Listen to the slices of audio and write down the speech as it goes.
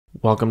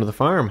Welcome to the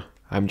farm.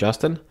 I'm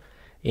Justin,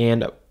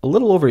 and a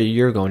little over a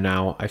year ago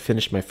now, I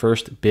finished my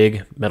first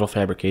big metal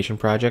fabrication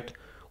project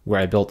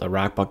where I built a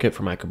rock bucket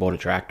for my Kubota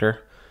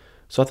tractor.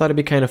 So I thought it'd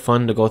be kind of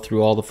fun to go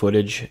through all the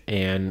footage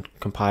and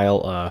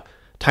compile a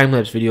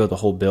time-lapse video of the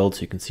whole build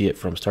so you can see it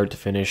from start to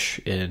finish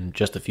in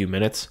just a few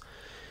minutes.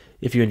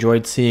 If you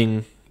enjoyed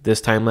seeing this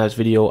time-lapse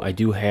video, I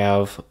do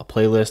have a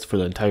playlist for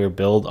the entire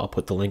build. I'll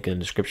put the link in the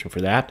description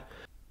for that.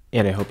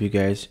 And I hope you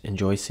guys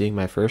enjoy seeing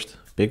my first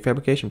big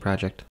fabrication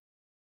project.